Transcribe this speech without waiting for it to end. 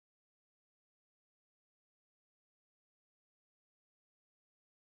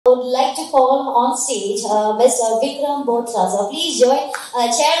would like to call on stage Mr. Vikram Bothra. So please join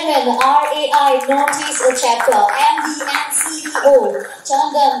Chairman RAI Northeast Chapter MD and CEO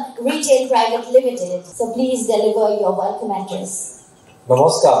Chandan Retail Private Limited. So please deliver your welcome address.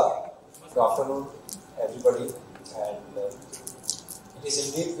 Namaskar. Good afternoon, everybody. And it is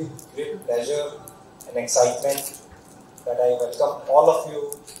indeed with great pleasure and excitement that I welcome all of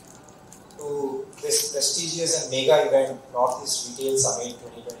you to this prestigious and mega event, Northeast Retail Summit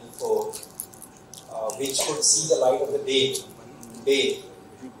 2024, which could see the light of the day today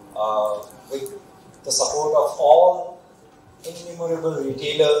with the support of all innumerable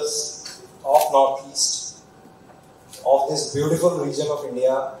retailers of Northeast, of this beautiful region of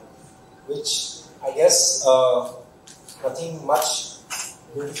India, which I guess nothing much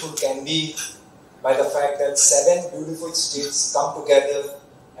beautiful can be by the fact that 7 beautiful states come together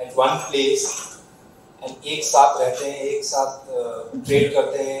at one place and एक साथ रहते हैं, एक साथ trade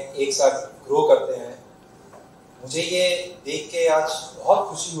करते हैं, एक साथ ग्रो करते हैं. मुझे ये देख के आज बहुत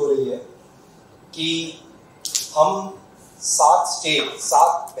खुशी हो रही है कि हम 7 स्टेट,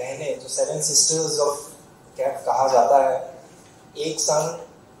 7 बहनें, जो 7 सिस्टर्स ऑफ कैप कहा जाता है, एक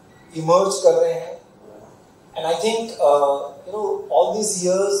संग इमर्ज कर रहे हैं. And I think all these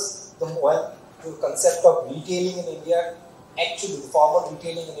years the concept of retailing in India, actually formal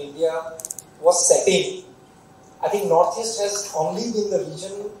retailing in India, was setting. I think Northeast has only been the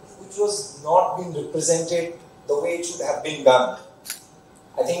region which was not being represented the way it should have been done.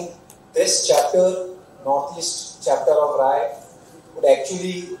 I think this chapter, Northeast chapter of RAI, would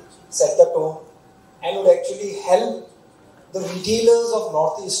actually set the tone and would actually help the retailers of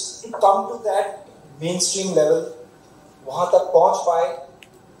Northeast to come to that mainstream level, वहाँ तक पहुँच पाए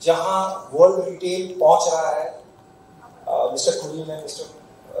जहाँ world retail पहुँच रहा है. Mister कुली ने, mister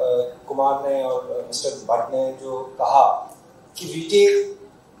Kumar ने और मिस्टर भट्ट ने जो कहा कि retail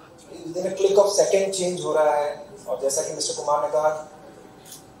within a click of second change हो रहा है, और जैसा कि मिस्टर कुमार ने कहा,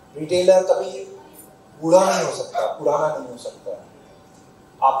 रिटेलर कभी बूढ़ा नहीं हो सकता, पुराना नहीं हो सकता.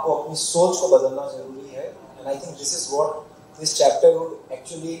 आपको अपनी सोच को बदलना जरूरी है. And I think this is what this chapter would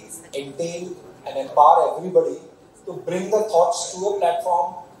actually entail and empower everybody to bring the thoughts to a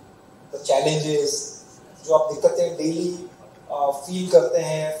platform, the challenges, जो आप दिक्कतें डेली फील करते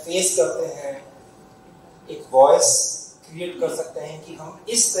हैं, फेस करते हैं, एक वॉइस क्रिएट कर सकते हैं कि हम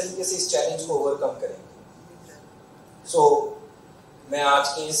इस तरीके से इस चैलेंज को ओवरकम करेंगे. सो मैं आज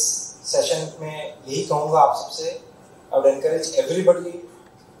के इस सेशन में यही कहूँगा आप सबसे, I would encourage everybody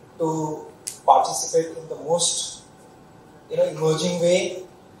to participate in the most emerging way.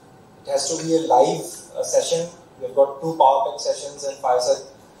 It has to be a live session. We've got 2 power pack sessions and 5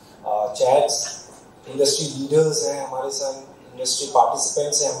 chats. Industry leaders हैं हमारे संग, industry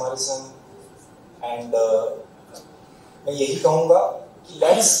participants हैं हमारे संग, and मैं यही कहूँगा कि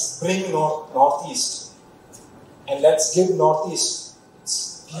let's bring Northeast and let's give Northeast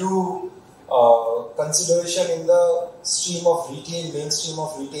due consideration in the stream of retail, mainstream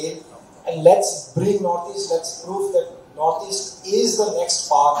of retail, and let's bring Northeast. Let's prove that Northeast is the next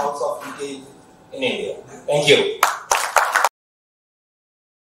powerhouse of retail in India. Thank you.